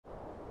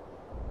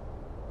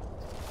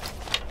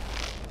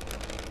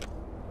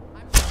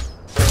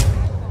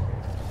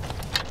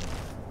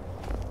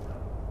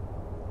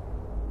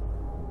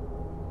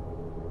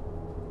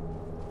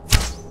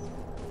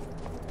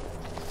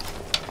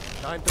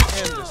Time to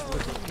end this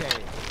little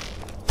game.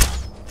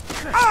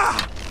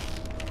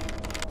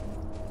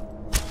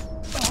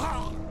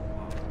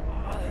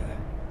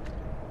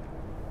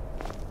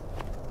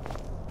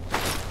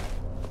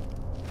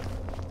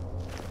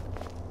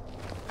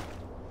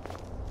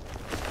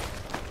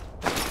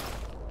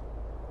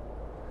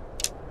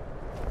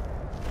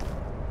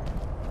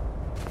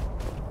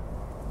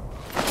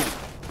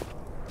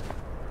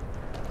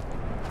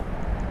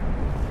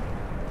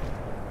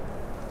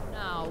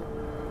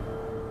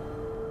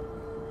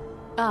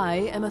 I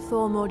am a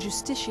Thormore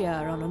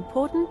Justiciar on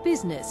important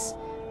business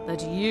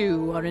that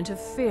you are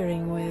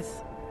interfering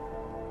with.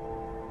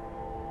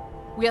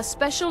 We are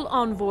special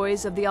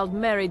envoys of the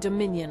Aldmeri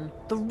Dominion,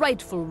 the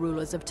rightful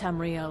rulers of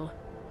Tamriel.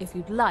 If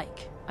you'd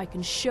like, I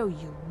can show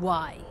you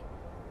why.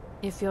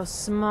 If you're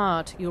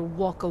smart, you'll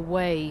walk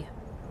away.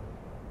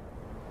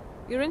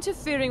 You're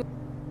interfering.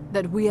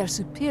 That we are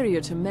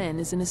superior to men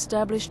is an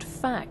established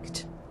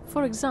fact.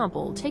 For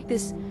example, take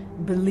this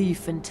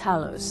belief in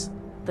Talos,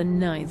 the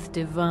ninth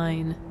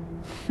divine.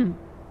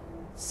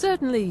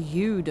 Certainly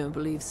you don't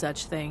believe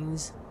such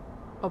things.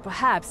 Or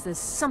perhaps there's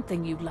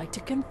something you'd like to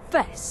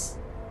confess.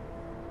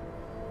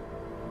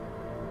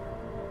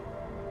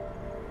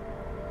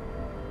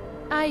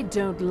 I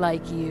don't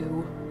like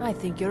you. I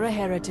think you're a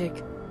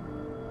heretic.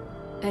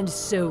 And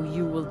so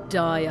you will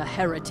die a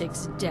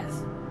heretic's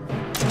death.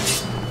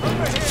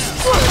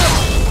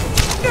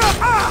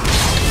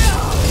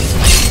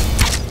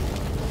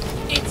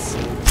 It's...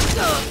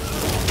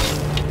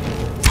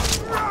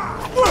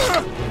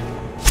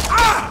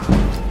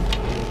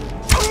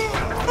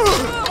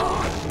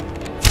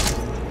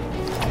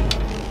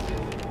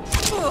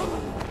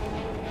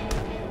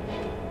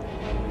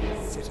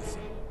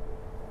 Citizen.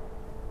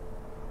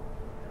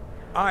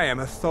 I am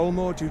a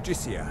Tholmor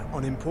Justiciar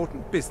on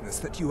important business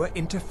that you are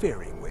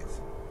interfering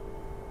with.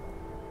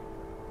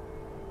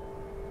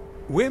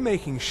 We're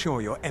making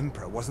sure your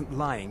Emperor wasn't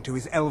lying to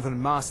his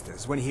elven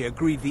masters when he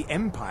agreed the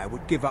Empire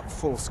would give up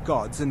false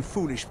gods and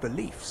foolish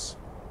beliefs.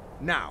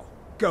 Now,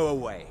 go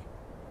away.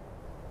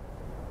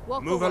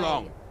 Move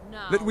along.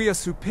 Now. That we are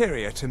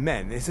superior to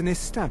men is an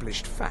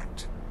established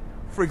fact.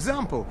 For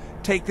example,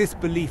 take this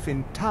belief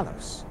in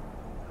Talos,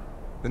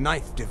 the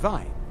ninth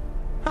divine.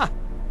 Ha!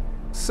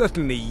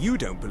 Certainly you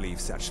don't believe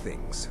such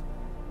things.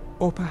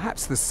 Or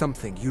perhaps there's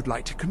something you'd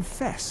like to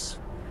confess.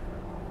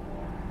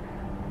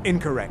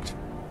 Incorrect.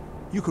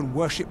 You can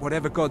worship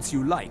whatever gods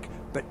you like,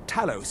 but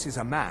Talos is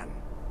a man.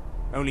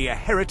 Only a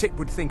heretic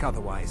would think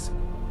otherwise.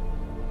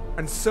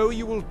 And so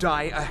you will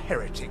die a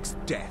heretic's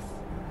death.